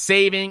by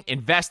saving,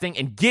 investing,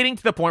 and getting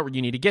to the point where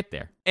you need to get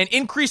there. And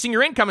increasing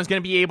your income is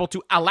going to be able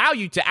to allow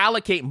you to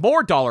allocate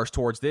more dollars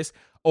towards this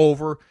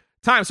over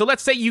time. So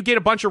let's say you get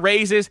a bunch of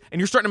raises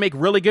and you're starting to make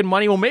really good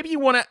money. Well, maybe you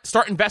want to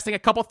start investing a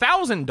couple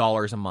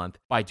 $1,000s a month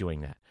by doing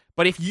that.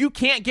 But if you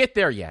can't get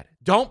there yet,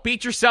 don't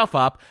beat yourself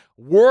up.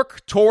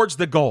 Work towards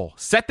the goal.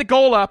 Set the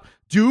goal up.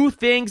 Do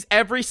things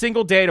every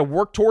single day to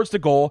work towards the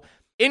goal.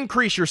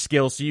 Increase your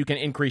skills so you can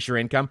increase your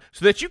income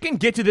so that you can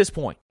get to this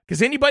point.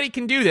 Because anybody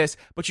can do this,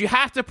 but you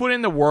have to put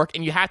in the work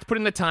and you have to put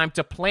in the time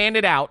to plan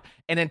it out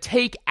and then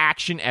take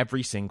action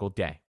every single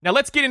day. Now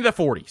let's get into the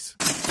 40s.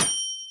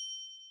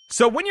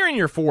 So when you're in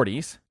your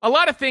 40s, a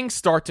lot of things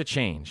start to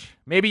change.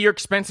 Maybe your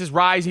expenses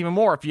rise even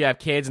more if you have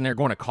kids and they're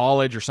going to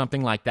college or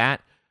something like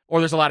that. Or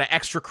there's a lot of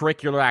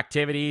extracurricular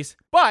activities.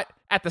 But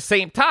at the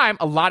same time,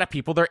 a lot of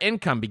people, their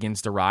income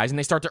begins to rise and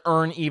they start to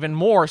earn even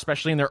more,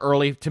 especially in their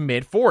early to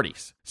mid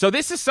 40s. So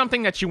this is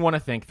something that you want to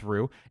think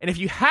through. And if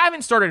you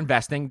haven't started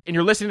investing and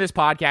you're listening to this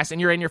podcast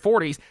and you're in your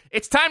 40s,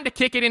 it's time to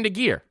kick it into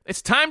gear.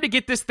 It's time to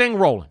get this thing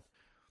rolling.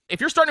 If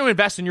you're starting to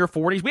invest in your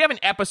 40s, we have an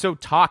episode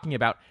talking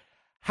about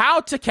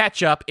how to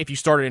catch up if you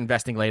started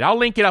investing late. I'll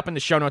link it up in the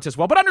show notes as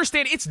well. But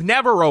understand, it's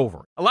never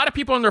over. A lot of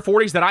people in their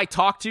 40s that I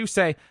talk to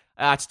say,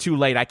 it's too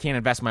late. I can't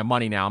invest my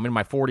money now. I'm in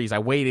my 40s. I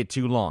waited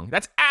too long.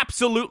 That's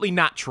absolutely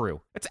not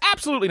true. It's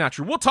absolutely not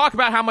true. We'll talk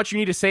about how much you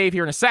need to save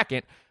here in a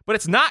second, but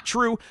it's not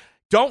true.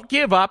 Don't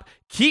give up.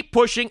 Keep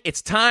pushing.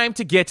 It's time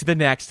to get to the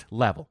next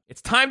level.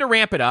 It's time to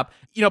ramp it up.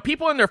 You know,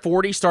 people in their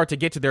 40s start to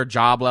get to their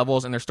job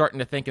levels and they're starting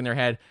to think in their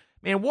head,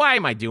 man, why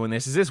am I doing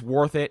this? Is this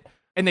worth it?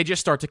 And they just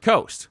start to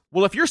coast.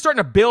 Well, if you're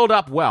starting to build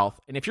up wealth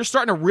and if you're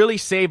starting to really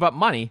save up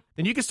money,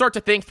 then you can start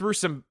to think through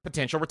some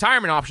potential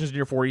retirement options in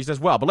your 40s as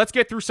well. But let's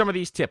get through some of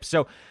these tips.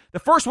 So the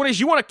first one is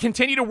you want to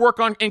continue to work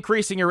on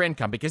increasing your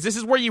income because this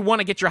is where you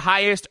want to get your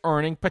highest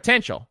earning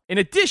potential. In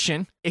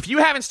addition, if you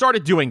haven't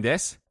started doing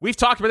this, we've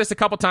talked about this a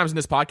couple times in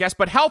this podcast,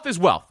 but health is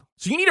wealth.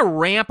 So you need to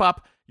ramp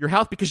up your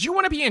health because you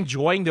want to be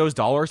enjoying those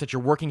dollars that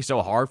you're working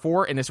so hard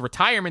for and this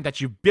retirement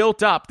that you've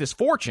built up, this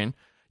fortune.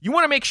 You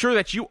want to make sure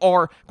that you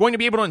are going to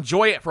be able to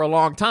enjoy it for a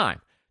long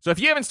time. So if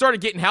you haven't started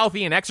getting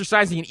healthy and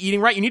exercising and eating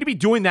right, you need to be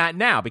doing that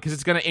now because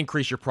it's going to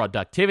increase your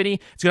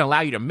productivity. It's going to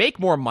allow you to make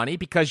more money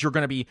because you're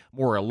going to be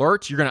more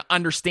alert. You're going to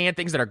understand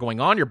things that are going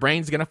on. Your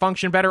brain's going to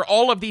function better.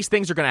 All of these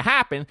things are going to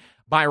happen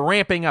by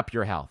ramping up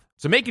your health.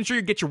 So making sure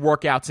you get your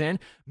workouts in,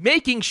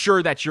 making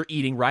sure that you're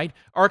eating right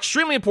are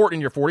extremely important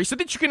in your 40s so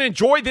that you can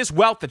enjoy this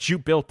wealth that you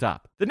built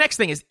up. The next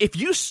thing is if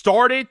you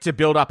started to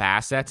build up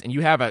assets and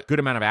you have a good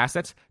amount of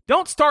assets,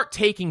 don't start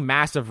taking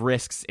massive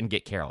risks and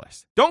get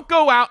careless. Don't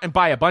go out and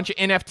buy a bunch of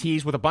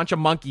NFTs with a bunch of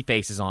monkey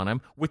faces on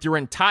them with your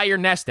entire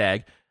nest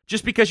egg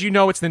just because you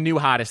know it's the new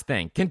hottest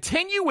thing.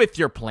 Continue with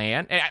your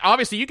plan. And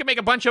obviously, you can make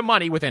a bunch of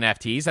money with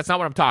NFTs. That's not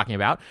what I'm talking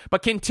about.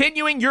 But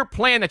continuing your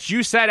plan that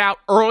you set out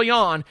early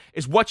on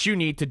is what you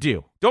need to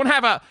do. Don't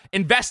have a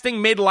investing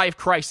midlife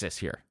crisis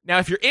here. Now,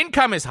 if your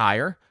income is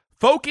higher,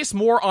 focus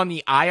more on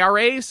the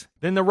IRAs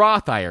than the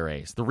Roth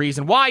IRAs. The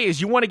reason why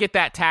is you want to get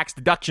that tax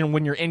deduction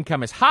when your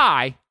income is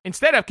high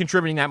instead of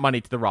contributing that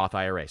money to the Roth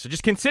IRA. So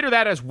just consider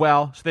that as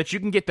well so that you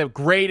can get the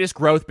greatest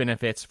growth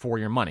benefits for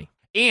your money.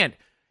 And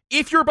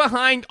if you're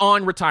behind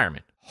on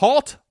retirement,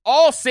 halt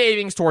all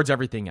savings towards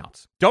everything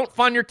else. Don't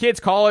fund your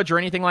kids' college or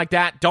anything like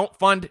that. Don't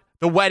fund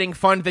the wedding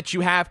fund that you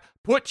have.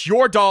 Put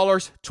your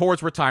dollars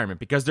towards retirement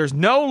because there's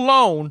no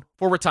loan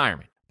for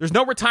retirement. There's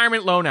no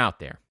retirement loan out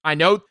there. I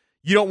know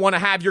you don't want to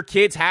have your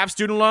kids have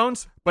student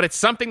loans, but it's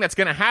something that's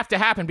going to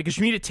happen because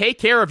you need to take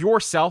care of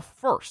yourself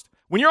first.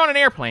 When you're on an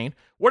airplane,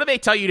 what do they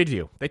tell you to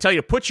do? They tell you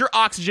to put your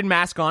oxygen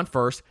mask on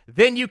first,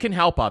 then you can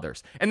help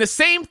others. And the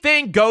same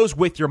thing goes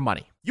with your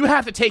money. You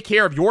have to take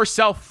care of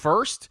yourself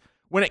first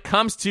when it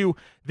comes to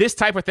this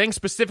type of thing,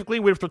 specifically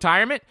with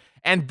retirement,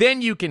 and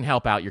then you can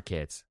help out your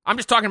kids. I'm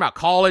just talking about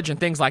college and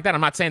things like that.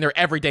 I'm not saying they're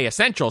everyday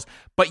essentials,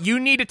 but you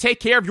need to take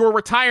care of your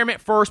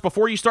retirement first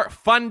before you start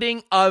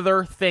funding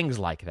other things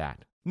like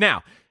that.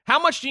 Now, how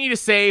much do you need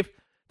to save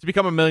to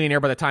become a millionaire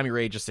by the time your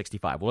age is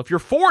 65? Well, if you're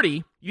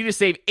 40, you need to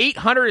save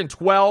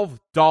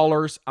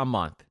 $812 a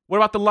month. What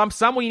about the lump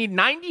sum? Well, you need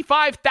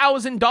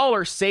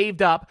 $95,000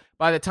 saved up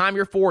by the time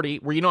you're 40,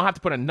 where you don't have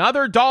to put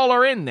another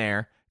dollar in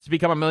there to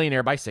become a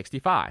millionaire by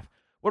 65.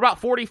 What about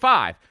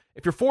 45?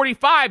 If you're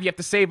 45, you have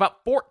to save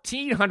up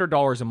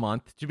 $1,400 a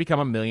month to become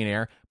a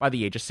millionaire by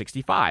the age of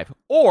 65,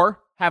 or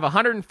have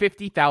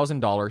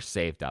 $150,000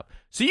 saved up.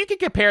 So you can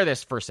compare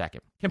this for a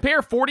second.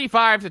 Compare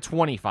 45 to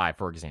 25,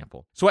 for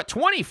example. So at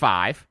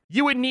 25,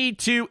 you would need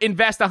to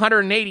invest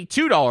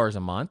 $182 a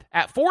month.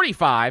 At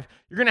 45,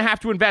 you're going to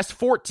have to invest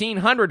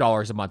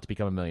 $1,400 a month to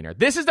become a millionaire.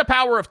 This is the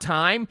power of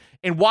time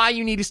and why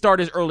you need to start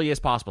as early as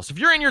possible. So if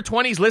you're in your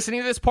 20s listening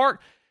to this part,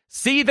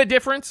 see the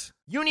difference?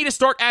 You need to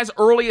start as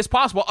early as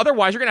possible.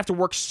 Otherwise, you're going to have to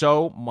work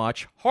so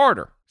much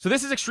harder. So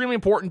this is extremely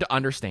important to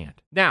understand.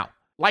 Now,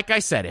 like I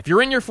said, if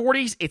you're in your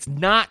 40s, it's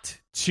not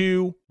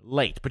too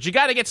late, but you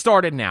got to get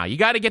started now. You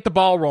got to get the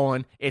ball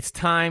rolling. It's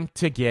time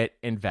to get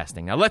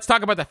investing. Now, let's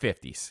talk about the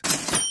 50s.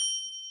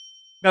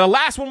 Now, the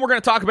last one we're going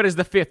to talk about is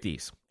the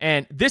 50s.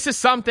 And this is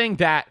something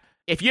that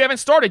if you haven't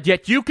started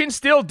yet, you can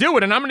still do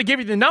it. And I'm going to give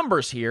you the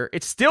numbers here.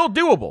 It's still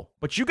doable,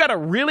 but you got to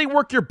really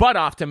work your butt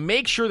off to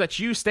make sure that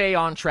you stay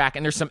on track.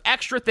 And there's some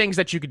extra things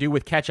that you could do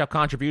with catch-up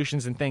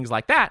contributions and things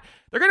like that.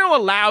 They're going to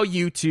allow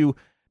you to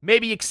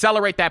maybe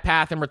accelerate that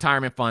path in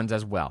retirement funds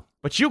as well.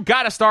 But you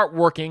got to start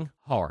working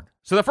hard.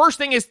 So the first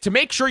thing is to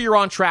make sure you're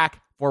on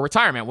track for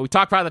retirement. We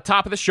talked about at the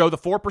top of the show, the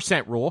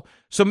 4% rule.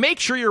 So make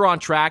sure you're on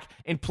track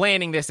in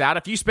planning this out.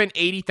 If you spend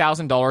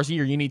 $80,000 a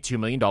year, you need $2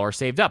 million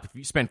saved up. If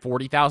you spend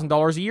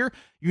 $40,000 a year,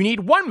 you need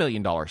 $1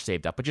 million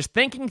saved up. But just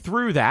thinking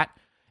through that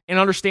and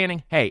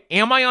understanding, hey,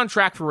 am I on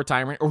track for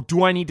retirement or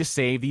do I need to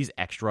save these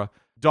extra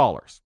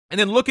dollars? And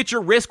then look at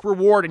your risk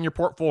reward in your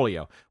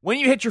portfolio. When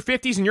you hit your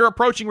 50s and you're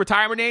approaching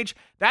retirement age,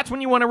 that's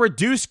when you want to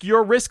reduce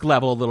your risk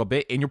level a little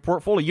bit in your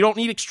portfolio. You don't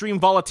need extreme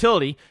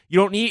volatility. You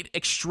don't need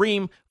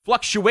extreme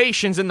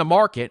fluctuations in the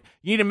market.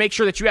 You need to make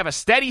sure that you have a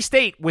steady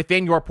state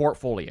within your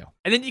portfolio.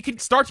 And then you can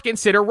start to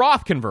consider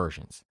Roth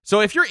conversions. So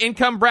if your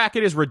income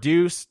bracket is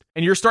reduced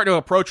and you're starting to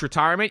approach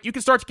retirement, you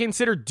can start to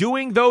consider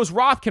doing those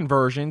Roth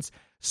conversions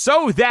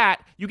so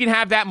that you can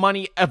have that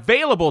money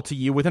available to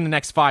you within the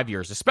next 5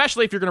 years,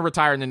 especially if you're going to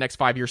retire in the next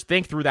 5 years.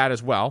 Think through that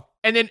as well.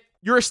 And then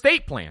your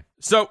estate plan.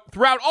 So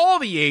throughout all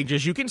the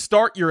ages, you can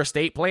start your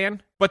estate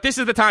plan, but this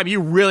is the time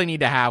you really need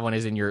to have one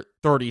is in your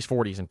 30s,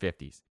 40s, and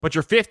 50s. But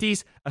your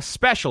 50s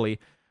especially.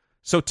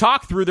 So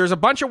talk through, there's a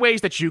bunch of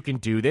ways that you can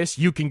do this.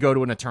 You can go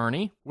to an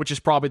attorney, which is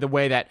probably the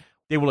way that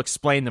they will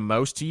explain the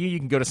most to you. You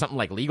can go to something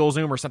like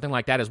LegalZoom or something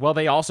like that as well.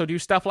 They also do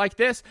stuff like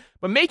this.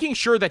 But making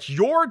sure that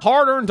your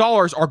hard-earned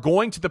dollars are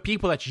going to the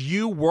people that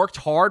you worked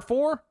hard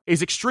for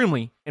is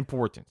extremely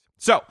important.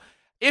 So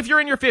if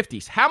you're in your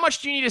 50s, how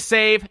much do you need to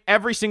save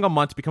every single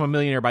month to become a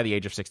millionaire by the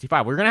age of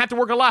 65? We're going to have to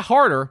work a lot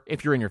harder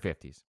if you're in your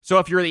 50s. So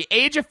if you're the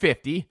age of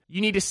 50,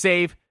 you need to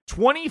save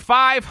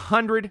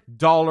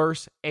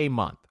 $2,500 a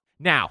month.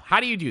 Now, how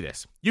do you do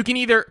this? You can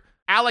either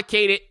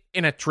allocate it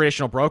in a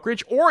traditional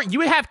brokerage, or you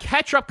have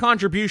catch-up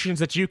contributions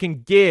that you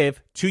can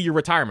give to your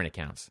retirement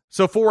accounts.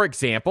 So for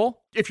example,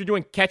 if you're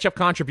doing catch-up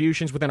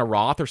contributions within a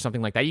Roth or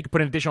something like that, you can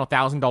put an additional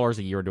 $1,000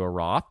 a year into a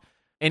Roth.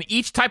 And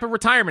each type of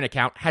retirement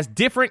account has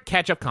different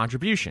catch-up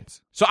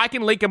contributions. So I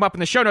can link them up in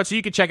the show notes so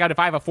you can check out if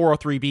I have a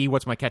 403b,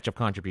 what's my catch-up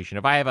contribution?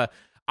 If I have a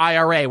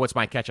IRA, what's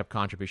my catch-up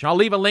contribution? I'll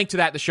leave a link to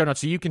that in the show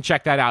notes so you can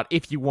check that out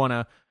if you want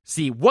to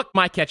see what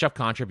my catch-up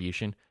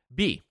contribution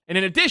be. And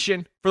in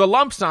addition, for the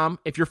lump sum,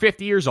 if you're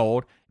 50 years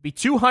old, it'd be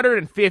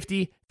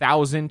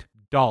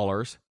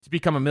 $250,000 to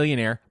become a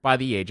millionaire by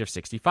the age of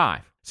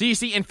 65. So you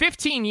see, in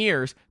 15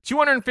 years,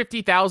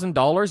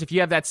 $250,000, if you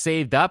have that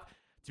saved up,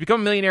 to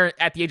become a millionaire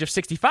at the age of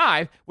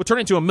 65 will turn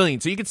into $1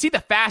 million. So you can see the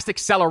fast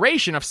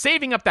acceleration of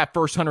saving up that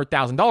first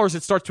 $100,000.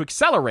 It starts to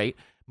accelerate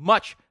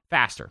much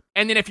faster.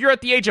 And then if you're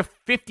at the age of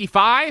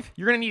 55,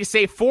 you're going to need to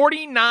save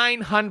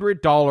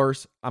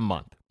 $4,900 a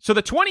month. So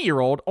the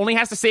 20-year-old only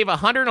has to save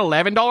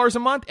 $111 a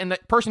month, and the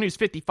person who's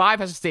 55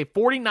 has to save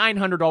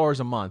 $4,900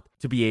 a month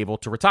to be able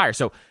to retire.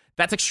 So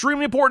that's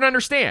extremely important to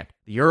understand.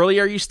 The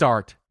earlier you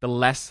start, the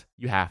less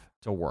you have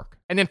to work.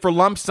 And then for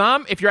lump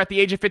sum, if you're at the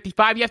age of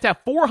 55, you have to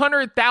have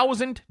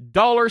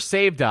 $400,000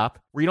 saved up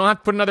where you don't have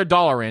to put another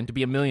dollar in to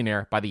be a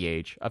millionaire by the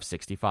age of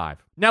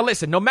 65. Now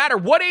listen, no matter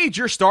what age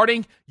you're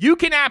starting, you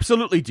can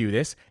absolutely do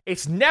this.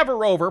 It's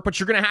never over, but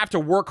you're going to have to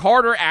work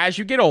harder as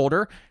you get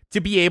older to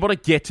be able to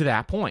get to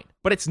that point.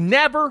 But it's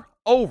never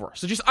over.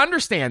 So just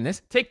understand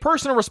this. Take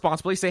personal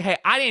responsibility. Say, hey,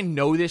 I didn't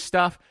know this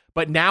stuff,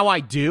 but now I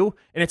do.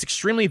 And it's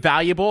extremely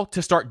valuable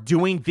to start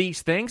doing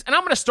these things. And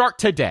I'm going to start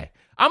today.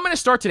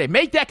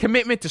 Make that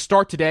commitment to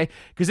start today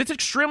because it's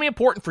extremely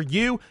important for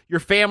you,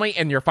 your family,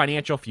 and your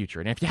financial future.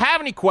 And if you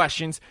have any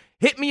questions,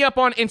 hit me up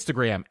on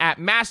Instagram at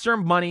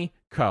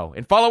MasterMoneyCo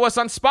and follow us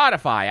on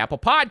Spotify, Apple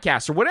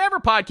Podcasts, or whatever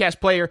podcast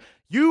player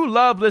you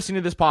love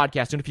listening to this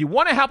podcast. And if you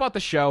want to help out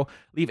the show,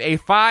 leave a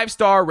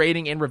 5-star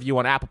rating and review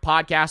on Apple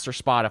Podcasts or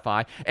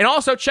Spotify. And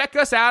also check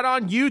us out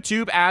on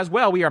YouTube as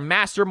well. We are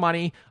Master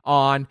Money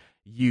on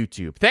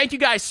YouTube. Thank you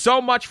guys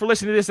so much for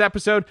listening to this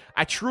episode.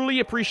 I truly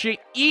appreciate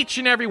each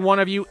and every one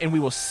of you, and we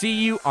will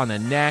see you on the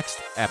next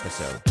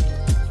episode.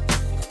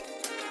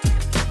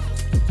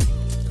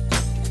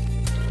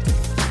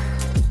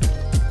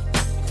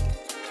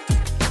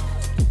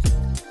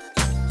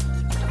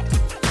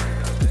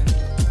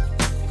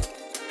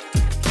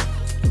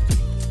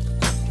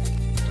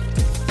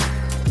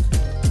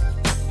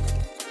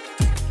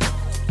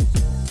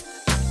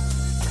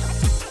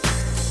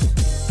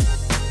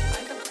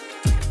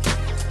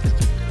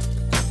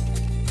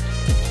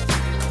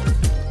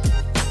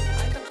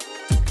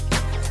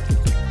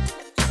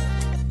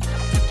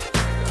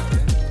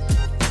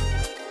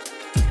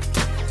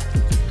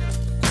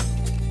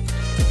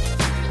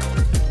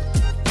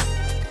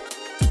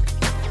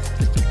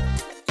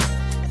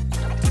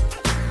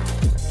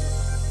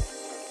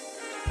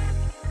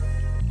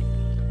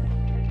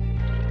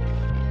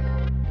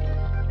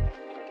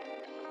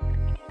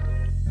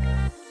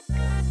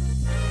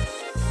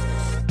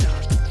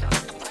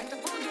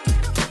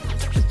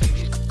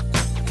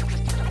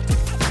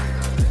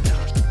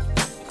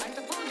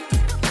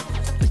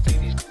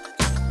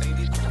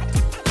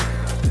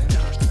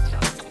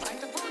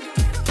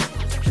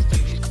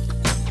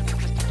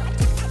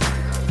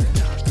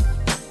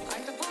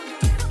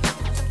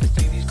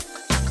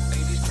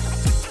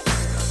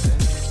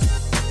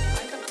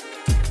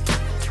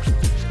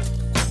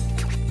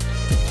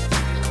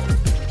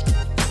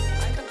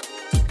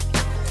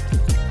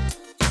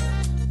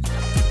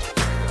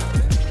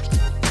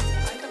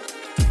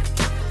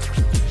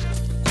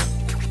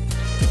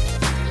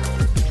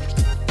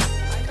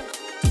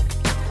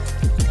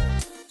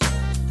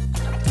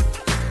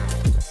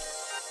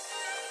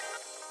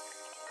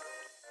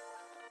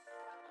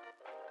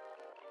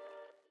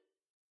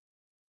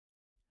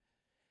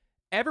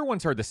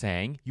 Everyone's heard the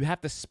saying, you have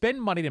to spend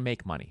money to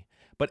make money.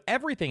 But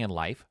everything in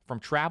life,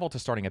 from travel to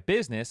starting a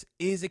business,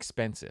 is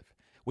expensive.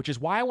 Which is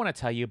why I want to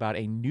tell you about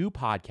a new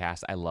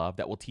podcast I love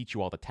that will teach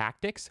you all the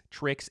tactics,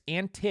 tricks,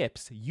 and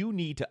tips you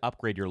need to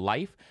upgrade your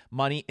life,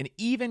 money, and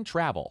even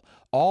travel,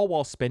 all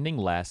while spending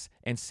less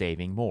and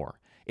saving more.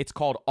 It's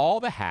called All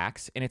the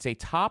Hacks, and it's a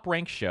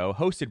top-ranked show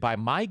hosted by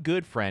my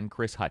good friend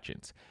Chris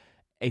Hutchins,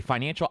 a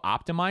financial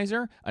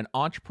optimizer, an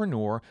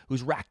entrepreneur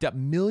who's racked up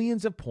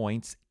millions of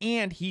points,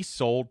 and he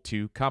sold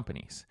 2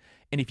 companies.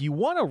 And if you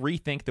want to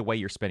rethink the way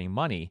you're spending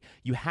money,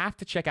 you have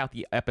to check out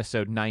the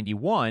episode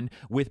 91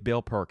 with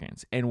Bill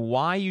Perkins and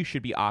why you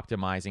should be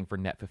optimizing for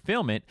net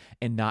fulfillment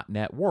and not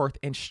net worth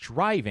and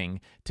striving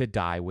to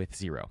die with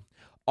zero.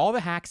 All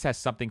the Hacks has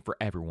something for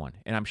everyone,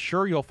 and I'm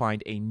sure you'll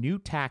find a new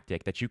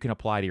tactic that you can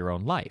apply to your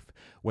own life,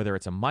 whether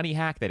it's a money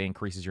hack that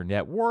increases your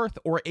net worth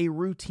or a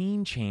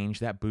routine change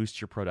that boosts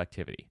your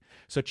productivity.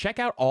 So check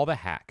out All the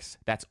Hacks.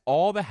 That's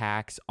All the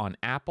Hacks on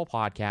Apple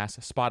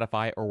Podcasts,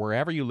 Spotify, or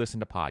wherever you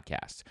listen to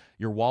podcasts.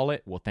 Your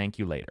wallet will thank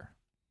you later.